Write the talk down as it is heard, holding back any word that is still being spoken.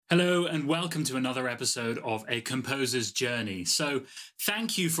and welcome to another episode of A Composer's Journey. So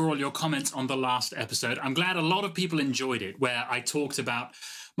thank you for all your comments on the last episode. I'm glad a lot of people enjoyed it, where I talked about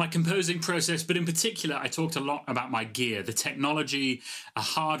my composing process, but in particular, I talked a lot about my gear, the technology,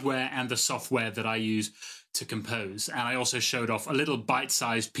 hardware, and the software that I use to compose. And I also showed off a little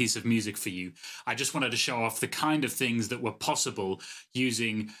bite-sized piece of music for you. I just wanted to show off the kind of things that were possible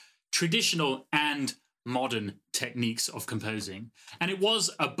using traditional and modern techniques of composing. And it was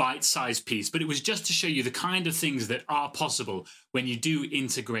a bite-sized piece, but it was just to show you the kind of things that are possible when you do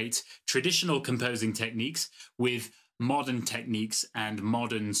integrate traditional composing techniques with modern techniques and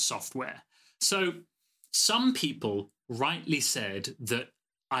modern software. So some people rightly said that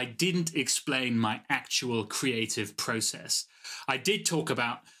I didn't explain my actual creative process. I did talk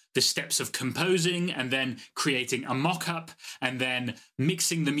about the steps of composing and then creating a mock-up and then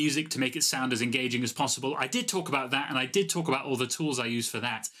mixing the music to make it sound as engaging as possible. I did talk about that, and I did talk about all the tools I use for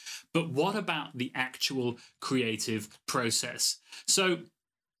that. But what about the actual creative process? So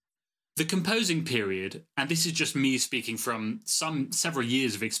the composing period, and this is just me speaking from several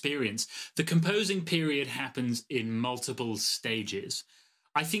years of experience, the composing period happens in multiple stages.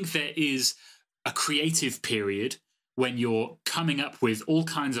 I think there is a creative period when you're coming up with all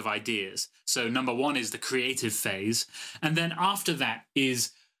kinds of ideas. So number one is the creative phase. And then after that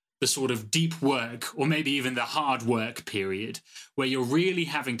is the sort of deep work, or maybe even the hard work period, where you're really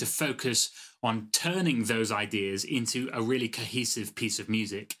having to focus on turning those ideas into a really cohesive piece of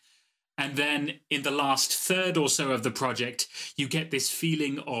music. And then in the last third or so of the project, you get this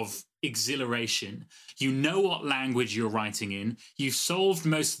feeling of exhilaration. You know what language you're writing in, you've solved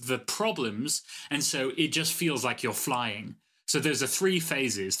most of the problems, and so it just feels like you're flying. So there's three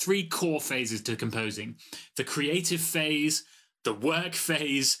core phases to composing: the creative phase, the work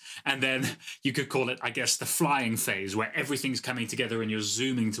phase, and then you could call it, I guess, the flying phase, where everything's coming together and you're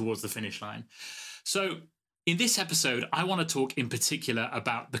zooming towards the finish line. So in this episode, I want to talk in particular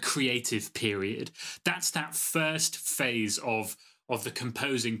about the creative period. That's that first phase of the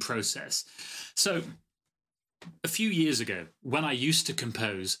composing process. So a few years ago, when I used to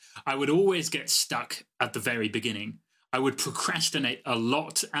compose, I would always get stuck at the very beginning. I would procrastinate a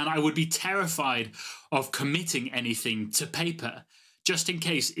lot, and I would be terrified of committing anything to paper, just in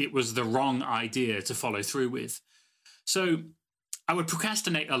case it was the wrong idea to follow through with. So I would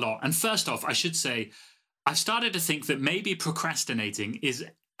procrastinate a lot. And first off, I should say, I've started to think that maybe procrastinating is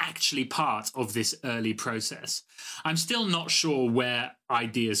actually part of this early process. I'm still not sure where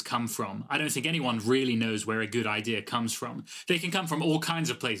ideas come from. I don't think anyone really knows where a good idea comes from. They can come from all kinds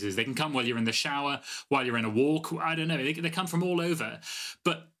of places. They can come while you're in the shower, while you're in a walk. I don't know. They come from all over.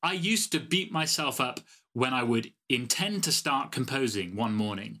 But I used to beat myself up when I would intend to start composing one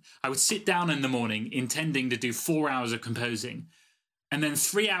morning. I would sit down in the morning intending to do 4 hours of composing. And then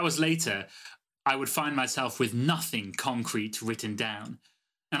 3 hours later, I would find myself with nothing concrete written down.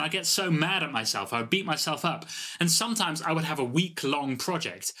 And I get so mad at myself, I would beat myself up. And sometimes I would have a week-long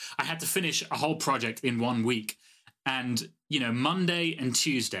project. I had to finish a whole project in 1 week. And, Monday and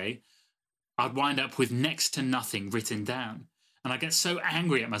Tuesday, I'd wind up with next to nothing written down. And I get so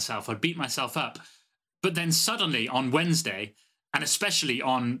angry at myself, I'd beat myself up. But then suddenly on Wednesday, and especially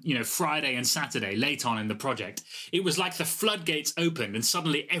on, Friday and Saturday, late on in the project, it was like the floodgates opened and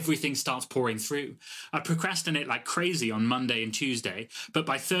suddenly everything starts pouring through. I procrastinate like crazy on Monday and Tuesday, but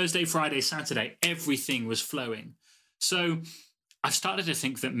by Thursday, Friday, Saturday, everything was flowing. So I've started to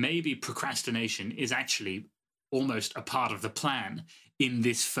think that maybe procrastination is actually almost a part of the plan in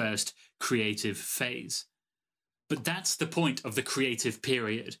this first creative phase. But that's the point of the creative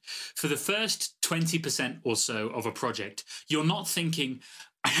period. For the first 20% or so of a project, you're not thinking,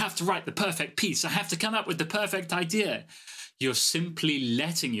 I have to write the perfect piece, I have to come up with the perfect idea. You're simply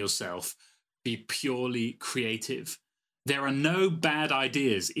letting yourself be purely creative. There are no bad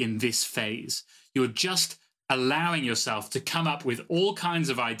ideas in this phase. You're just allowing yourself to come up with all kinds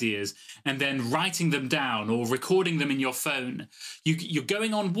of ideas and then writing them down or recording them in your phone. You're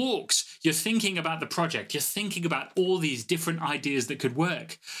going on walks. You're thinking about the project. You're thinking about all these different ideas that could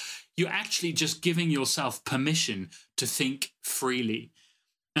work. You're actually just giving yourself permission to think freely.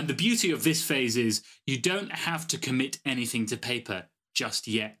 And the beauty of this phase is you don't have to commit anything to paper just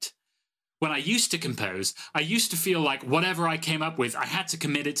yet. When I used to compose, I used to feel like whatever I came up with, I had to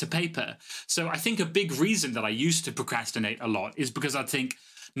commit it to paper. So I think a big reason that I used to procrastinate a lot is because I'd think,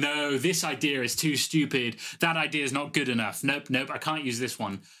 no, this idea is too stupid. That idea is not good enough. Nope, I can't use this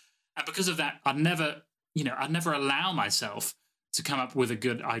one. And because of that, I'd never allow myself to come up with a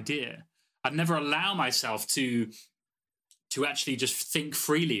good idea. I'd never allow myself to to actually just think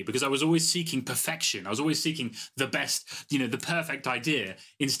freely, because I was always seeking perfection. I was always seeking the best, the perfect idea,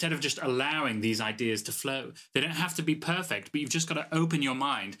 instead of just allowing these ideas to flow. They don't have to be perfect, but you've just got to open your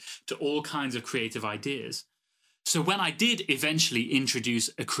mind to all kinds of creative ideas. So when I did eventually introduce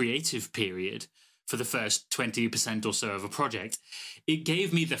a creative period for the first 20% or so of a project, it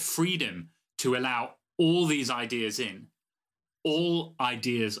gave me the freedom to allow all these ideas in. All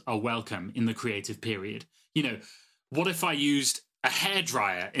ideas are welcome in the creative period. What if I used a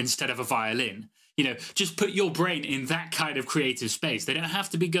hairdryer instead of a violin? Just put your brain in that kind of creative space. They don't have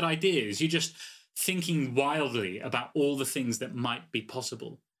to be good ideas. You're just thinking wildly about all the things that might be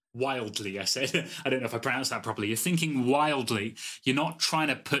possible. Wildly, I said. I don't know if I pronounced that properly. You're thinking wildly. You're not trying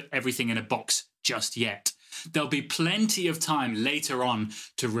to put everything in a box just yet. There'll be plenty of time later on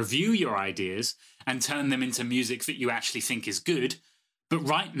to review your ideas and turn them into music that you actually think is good. But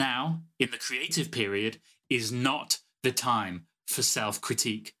right now, in the creative period, is not the time for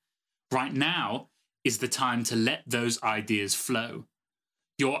self-critique. Right now is the time to let those ideas flow.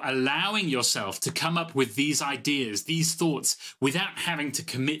 You're allowing yourself to come up with these ideas, these thoughts, without having to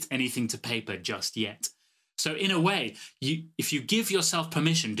commit anything to paper just yet. So in a way, if you give yourself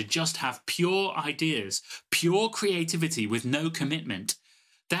permission to just have pure ideas, pure creativity with no commitment,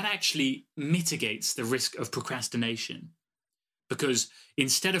 that actually mitigates the risk of procrastination. Because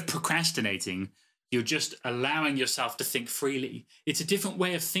instead of procrastinating, you're just allowing yourself to think freely. It's a different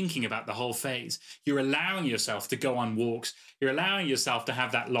way of thinking about the whole phase. You're allowing yourself to go on walks. You're allowing yourself to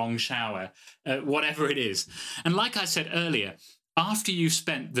have that long shower, whatever it is. And like I said earlier, after you've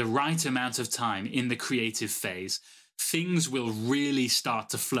spent the right amount of time in the creative phase, things will really start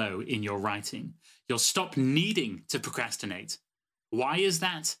to flow in your writing. You'll stop needing to procrastinate. Why is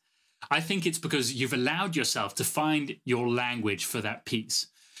that? I think it's because you've allowed yourself to find your language for that piece.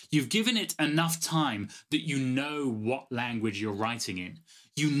 You've given it enough time that you know what language you're writing in.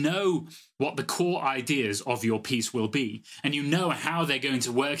 You know what the core ideas of your piece will be, and you know how they're going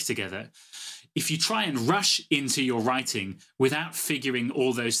to work together. If you try and rush into your writing without figuring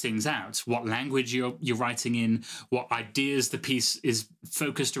all those things out, what language you're writing in, what ideas the piece is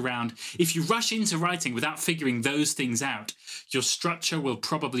focused around, if you rush into writing without figuring those things out, your structure will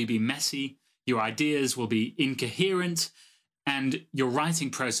probably be messy, your ideas will be incoherent, and your writing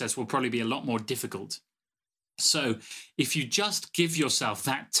process will probably be a lot more difficult. So if you just give yourself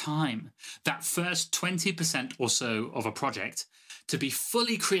that time, that first 20% or so of a project, to be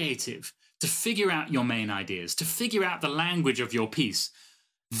fully creative, to figure out your main ideas, to figure out the language of your piece,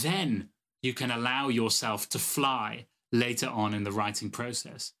 then you can allow yourself to fly later on in the writing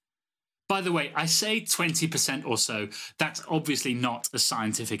process. By the way, I say 20% or so. That's obviously not a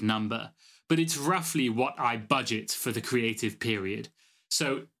scientific number, but it's roughly what I budget for the creative period.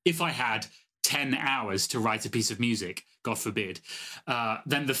 So if I had 10 hours to write a piece of music, God forbid,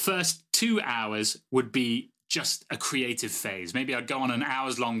 then the first 2 hours would be just a creative phase. Maybe I'd go on an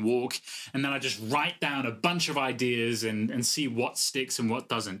hours-long walk, and then I'd just write down a bunch of ideas and see what sticks and what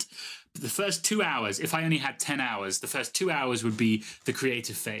doesn't. But the first 2 hours, if I only had 10 hours, the first 2 hours would be the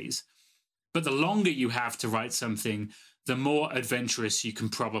creative phase. But the longer you have to write something, the more adventurous you can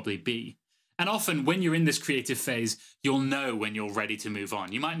probably be. And often when you're in this creative phase, you'll know when you're ready to move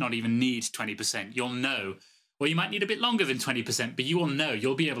on. You might not even need 20%. You'll know, or you might need a bit longer than 20%, but you will know,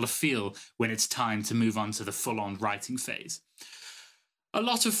 you'll be able to feel when it's time to move on to the full-on writing phase. A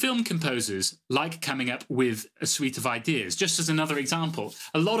lot of film composers like coming up with a suite of ideas. Just as another example,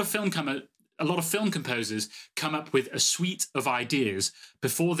 a lot of film composers come up with a suite of ideas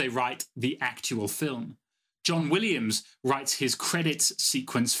before they write the actual film. John Williams writes his credits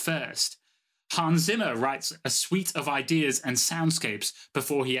sequence first. Hans Zimmer writes a suite of ideas and soundscapes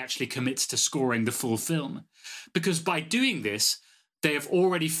before he actually commits to scoring the full film. Because by doing this, they have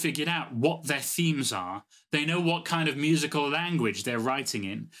already figured out what their themes are. They know what kind of musical language they're writing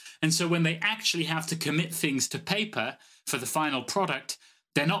in. And so when they actually have to commit things to paper for the final product,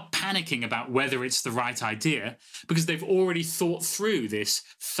 they're not panicking about whether it's the right idea, because they've already thought through this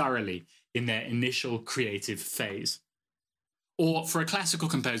thoroughly in their initial creative phase. Or for a classical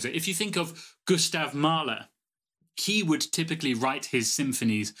composer, if you think of Gustav Mahler, he would typically write his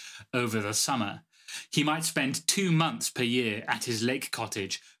symphonies over the summer. He might spend 2 months per year at his lake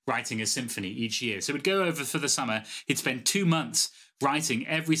cottage writing a symphony each year. So he'd go over for the summer, he'd spend 2 months writing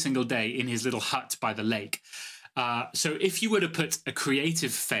every single day in his little hut by the lake. So if you were to put a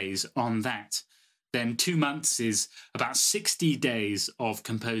creative phase on that, then 2 months is about 60 days of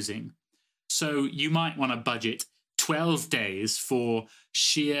composing. So you might want to budget 12 days for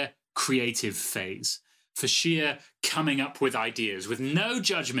sheer creative phase. for sheer coming up with ideas with no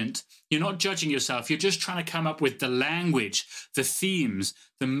judgment. You're not judging yourself. You're just trying to come up with the language, the themes,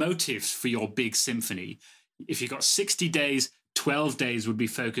 the motifs for your big symphony. If you've got 60 days, 12 days would be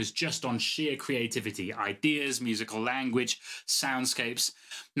focused just on sheer creativity, ideas, musical language, soundscapes.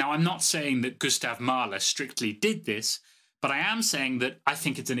 Now, I'm not saying that Gustav Mahler strictly did this, but I am saying that I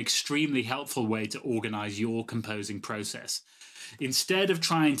think it's an extremely helpful way to organize your composing process. Instead of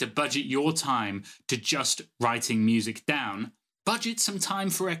trying to budget your time to just writing music down, budget some time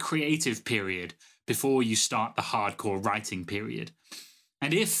for a creative period before you start the hardcore writing period.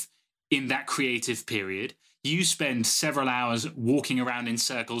 And if in that creative period, you spend several hours walking around in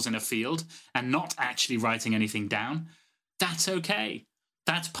circles in a field and not actually writing anything down, that's okay.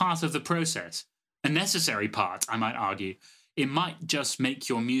 That's part of the process. A necessary part, I might argue. It might just make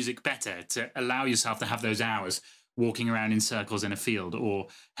your music better to allow yourself to have those hours walking around in circles in a field, or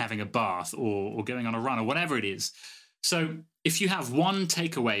having a bath, or going on a run, or whatever it is. So if you have one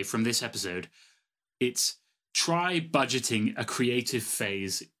takeaway from this episode, it's try budgeting a creative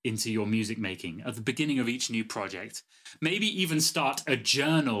phase into your music making at the beginning of each new project. Maybe even start a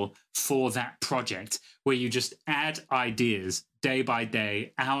journal for that project where you just add ideas day by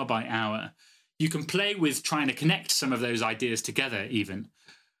day, hour by hour. You can play with trying to connect some of those ideas together even.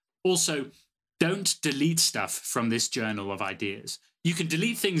 Also, don't delete stuff from this journal of ideas. You can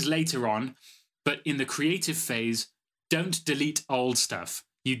delete things later on, but in the creative phase, don't delete old stuff.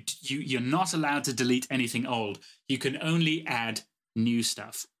 You're not allowed to delete anything old. You can only add new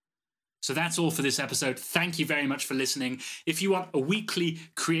stuff. So that's all for this episode. Thank you very much for listening. If you want a weekly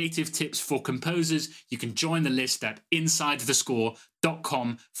creative tips for composers, you can join the list at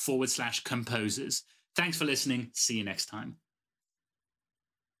insidethescore.com/composers. Thanks for listening. See you next time.